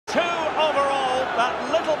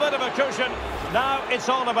that little bit of a cushion. Now it's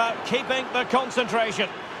all about keeping the concentration.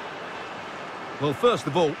 Well, first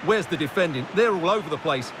of all, where's the defending? They're all over the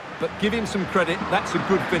place. But give him some credit, that's a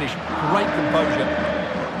good finish. Great composure.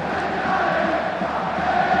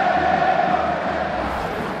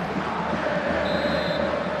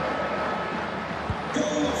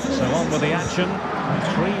 So on with the action.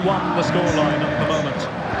 3-1 the scoreline at the moment.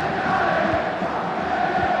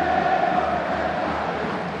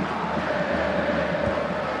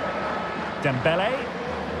 Dembele.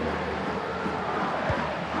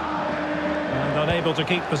 And unable to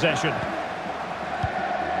keep possession.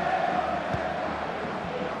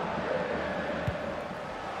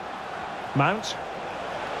 Mount.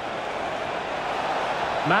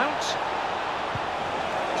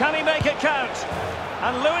 Can he make it count?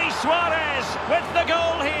 And Luis Suarez with the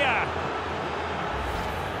goal here.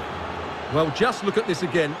 Well, just look at this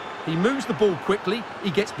again. He moves the ball quickly, he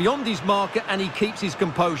gets beyond his marker and he keeps his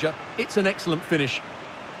composure. It's an excellent finish.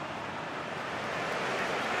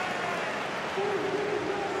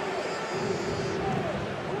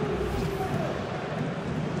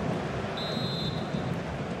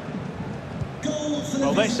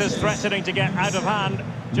 Well, this is threatening to get out of hand.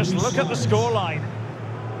 Just look at the scoreline.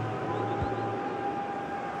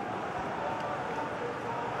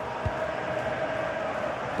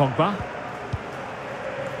 Pogba.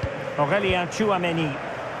 Aurelien Tchouameni.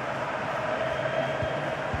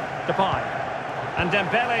 Depay. And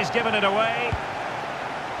Dembele's given it away.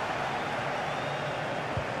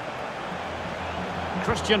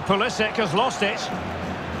 Christian Pulisic has lost it.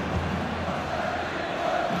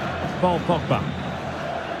 Paul Pogba.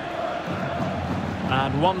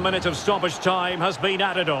 And 1 minute of stoppage time has been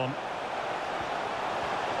added on.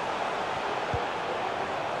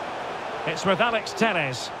 It's with Alex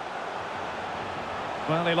Telles.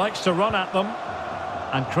 Well, he likes to run at them.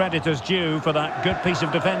 And credit is due for that good piece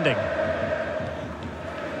of defending.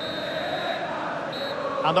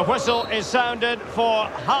 And the whistle is sounded for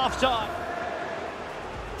half-time.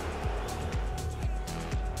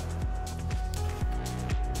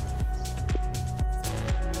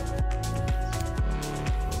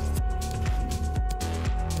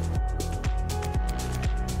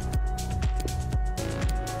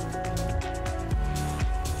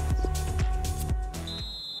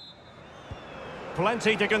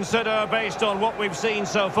 Plenty to consider based on what we've seen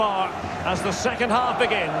so far as the second half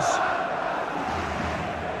begins.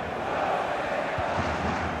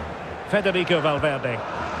 Federico Valverde.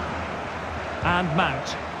 And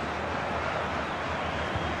Mount.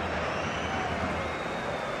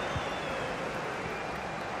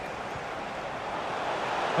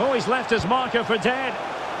 Oh, he's left his marker for dead.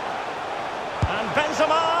 And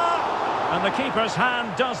Benzema! And the keeper's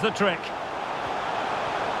hand does the trick.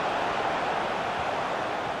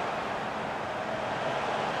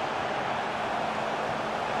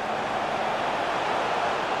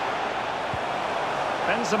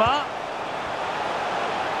 Benzema.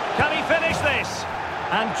 Can he finish this?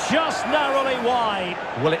 And just narrowly wide.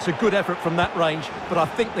 Well, it's a good effort from that range, but I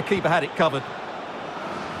think the keeper had it covered.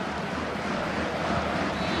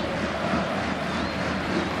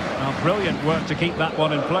 Well, brilliant work to keep that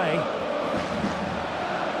one in play.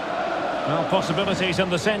 Well, possibilities in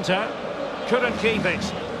the centre. Couldn't keep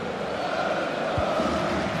it.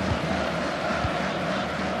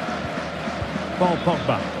 Paul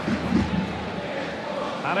Pogba.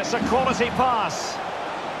 And it's a quality pass.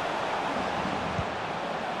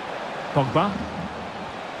 Pogba.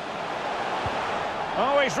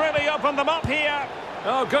 Oh, he's really opened them up here.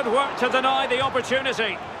 Oh, good work to deny the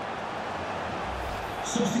opportunity.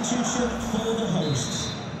 Substitution for the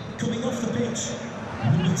hosts. Coming off the pitch,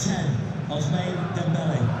 number 10, Ousmane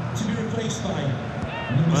Dembele, to be replaced by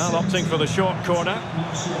number well, opting for the short corner.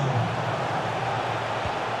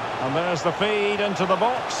 And there's the feed into the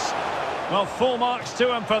box. Well, full marks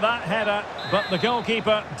to him for that header, but the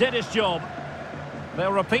goalkeeper did his job.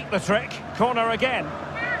 They'll repeat the trick. Corner again.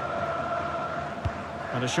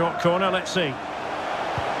 And a short corner, let's see.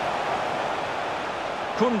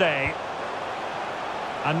 Koundé.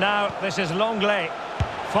 And now this is Longley.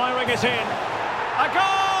 Firing it in. A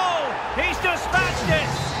goal! He's dispatched it!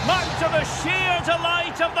 Much to the sheer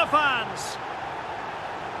delight of the fans.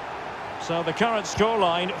 So the current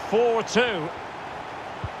scoreline, 4-2.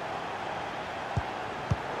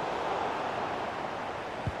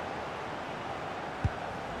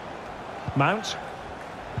 Mount.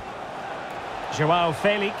 Joao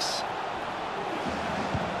Felix.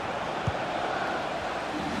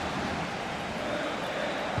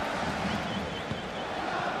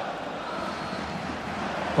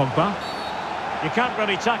 Pogba. You can't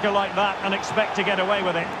really tackle like that and expect to get away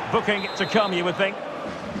with it. Booking to come, you would think.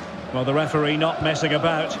 Well, the referee not messing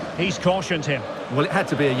about. He's cautioned him. Well, it had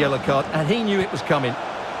to be a yellow card, and he knew it was coming.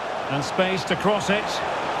 And space to cross it.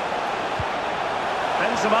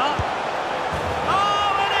 Benzema.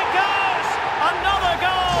 Oh, and it goes! Another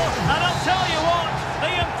goal! And I'll tell you what,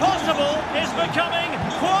 the impossible is becoming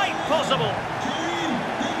quite possible.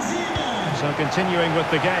 So continuing with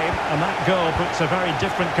the game, and that goal puts a very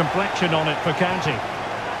different complexion on it for County.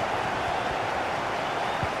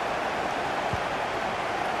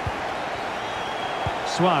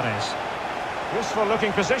 Suarez. Useful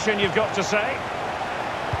looking position, you've got to say.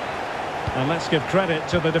 And let's give credit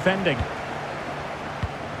to the defending.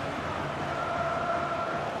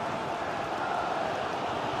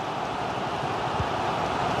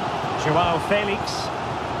 Joao Felix.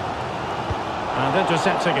 And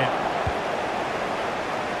intercepting it.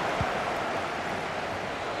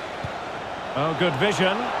 Oh, good vision.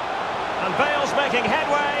 And Bale's making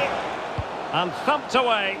headway. And thumped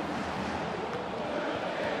away.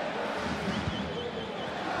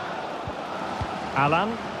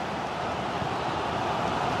 Alan.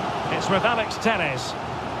 It's with Alex Telles.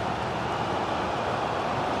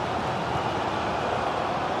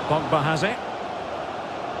 Pogba has it.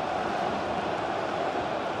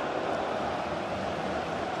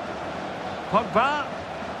 Pogba.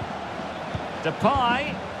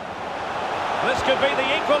 Depay. This could be the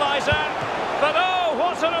equaliser. But oh,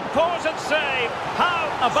 what an important save. How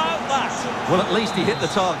about that? Well, at least he hit the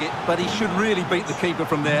target, but he should really beat the keeper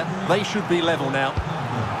from there. They should be level now.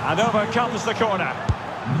 And over comes the corner.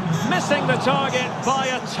 Missing the target by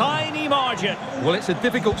a tiny margin. Well, it's a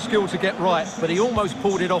difficult skill to get right, but he almost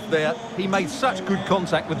pulled it off there. He made such good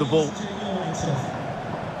contact with the ball.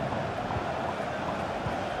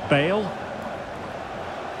 Bale.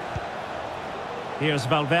 Here's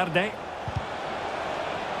Valverde.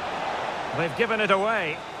 They've given it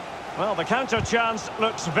away. Well, the counter chance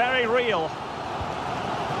looks very real.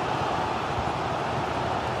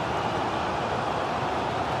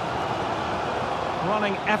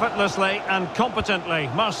 Running effortlessly and competently,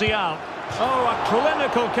 Martial. Oh, a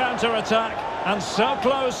clinical counter-attack, and so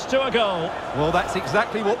close to a goal. Well, that's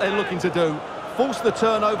exactly what they're looking to do. Force the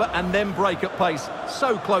turnover and then break at pace.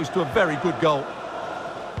 So close to a very good goal.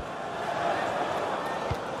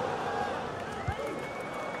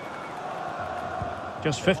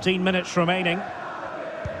 Just 15 minutes remaining.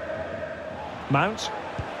 Mount.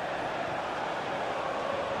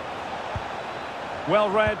 Well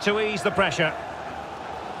read to ease the pressure.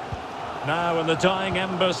 Now in the dying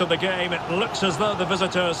embers of the game, it looks as though the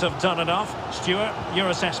visitors have done enough. Stuart, your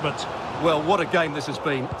assessment? Well, what a game this has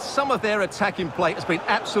been. Some of their attacking play has been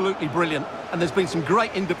absolutely brilliant, and there's been some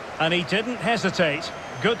great... And he didn't hesitate.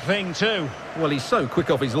 Good thing too. Well, he's so quick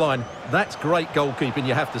off his line. That's great goalkeeping,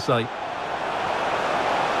 you have to say.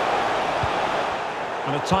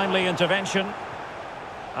 And a timely intervention.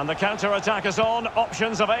 And the counter-attack is on.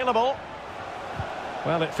 Options available.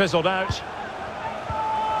 Well, it fizzled out.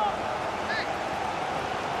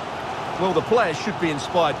 Well, the players should be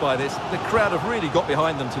inspired by this. The crowd have really got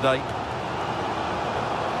behind them today.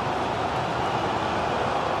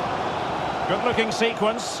 Good-looking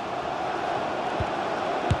sequence.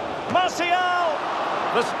 Martial!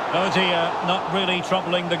 Oh dear, not really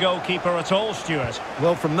troubling the goalkeeper at all, Stuart.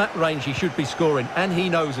 Well, from that range he should be scoring, and he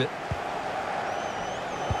knows it.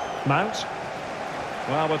 Mount.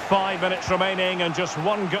 Well, with 5 minutes remaining and just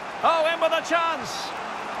one go... Oh, in with a chance!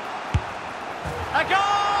 A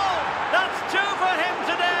goal! That's 2 for him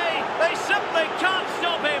today! They simply can't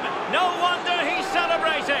stop him! No wonder he's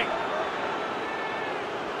celebrating!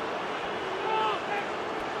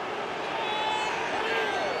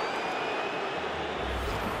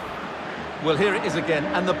 Well, here it is again,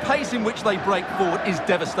 and the pace in which they break forward is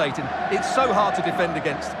devastating. It's so hard to defend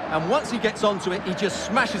against, and once he gets onto it, he just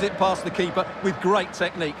smashes it past the keeper with great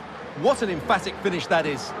technique. What an emphatic finish that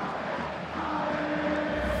is.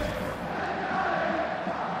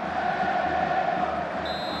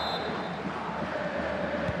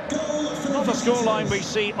 Not a scoreline we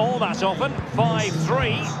see all that often.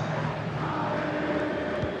 5-3.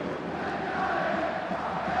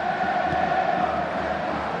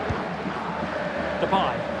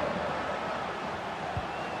 Depay.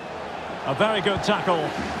 A very good tackle.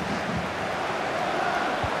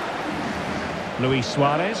 Luis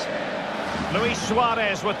Suarez. Luis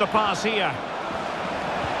Suarez with the pass here.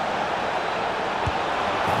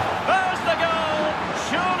 There's the goal.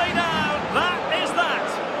 Surely now, that is that.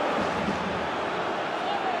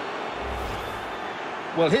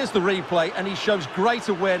 Well, here's the replay, and he shows great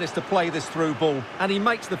awareness to play this through ball, and he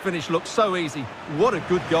makes the finish look so easy. What a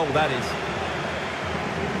good goal that is.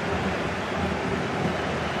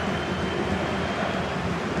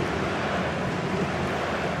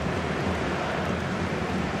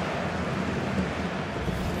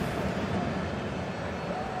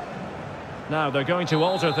 Now they're going to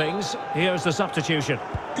alter things. Here's the substitution.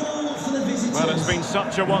 Goal for the visitors. Well, it's been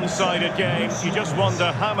such a one-sided game. You just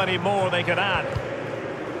wonder how many more they could add.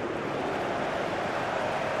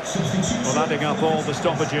 Substitution. Well, adding up all the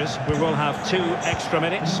stoppages, we will have 2 extra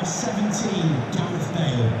minutes. Number 17, Gareth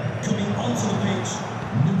Bale. Coming onto the pitch,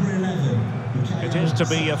 number 11. It is to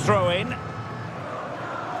be a throw-in.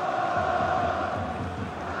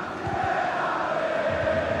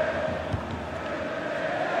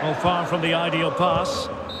 Well, far from the ideal pass.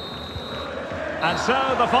 And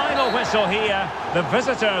so the final whistle here. The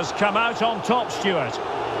visitors come out on top, Stuart.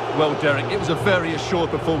 Well, Derek, it was a very assured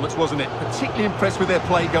performance, wasn't it? Particularly impressed with their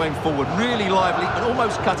play going forward. Really lively and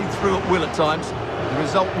almost cutting through at will at times. The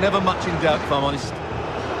result never much in doubt, if I'm honest.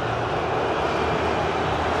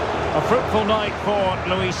 A fruitful night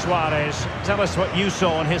for Luis Suarez. Tell us what you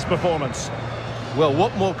saw in his performance. Well,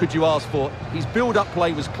 what more could you ask for? His build-up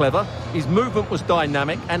play was clever, his movement was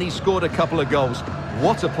dynamic, and he scored a couple of goals.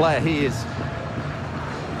 What a player he is.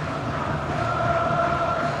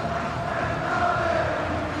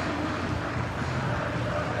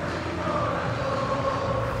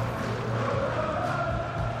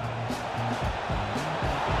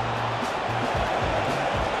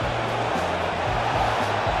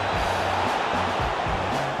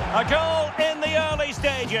 A goal in the early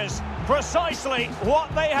stages. Precisely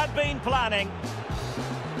what they had been planning.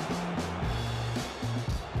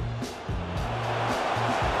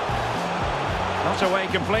 Not away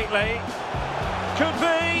completely. Could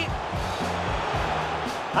be.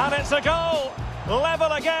 And it's a goal.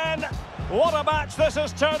 Level again. What a match this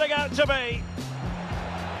is turning out to be.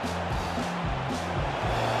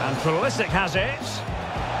 And Pulisic has it.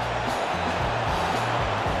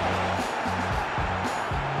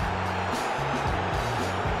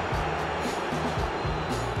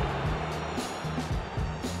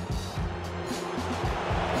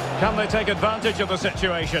 Can they take advantage of the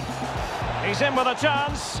situation? He's in with a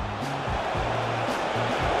chance.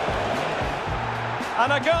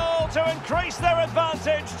 And a goal to increase their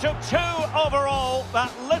advantage to 2 overall.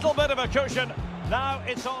 That little bit of a cushion. Now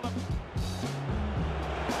it's on.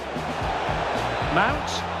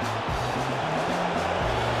 Mount.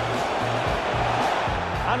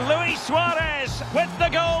 And Luis Suarez with the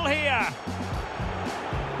goal here.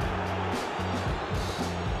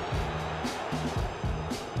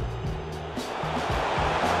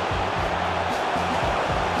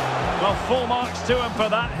 Well, full marks to him for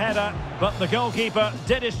that header, but the goalkeeper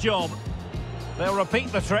did his job. They'll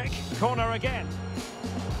repeat the trick. Corner again.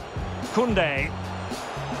 Koundé.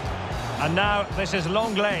 And now this is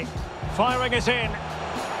Longley. Firing it in.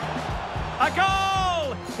 A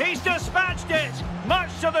goal! He's dispatched it, much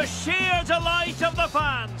to the sheer delight of the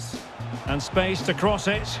fans. And space to cross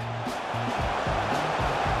it.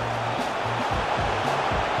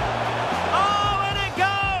 Oh, and it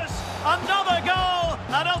goes! Another goal!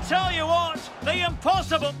 And I'll tell you what, the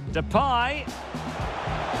impossible. Depay.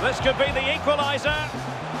 This could be the equaliser.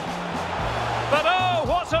 But oh,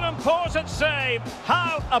 what an important save.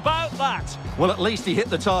 How about that? Well, at least he hit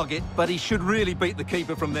the target, but he should really beat the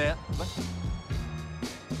keeper from there.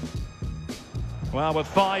 Well, with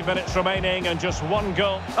 5 minutes remaining and just 1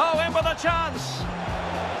 goal. Oh, in with a chance.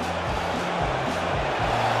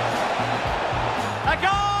 A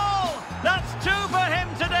goal! That's 2 for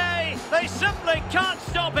him today. They simply can't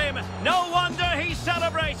stop him. No wonder he's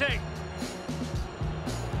celebrating.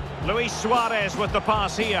 Luis Suarez with the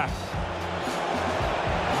pass here.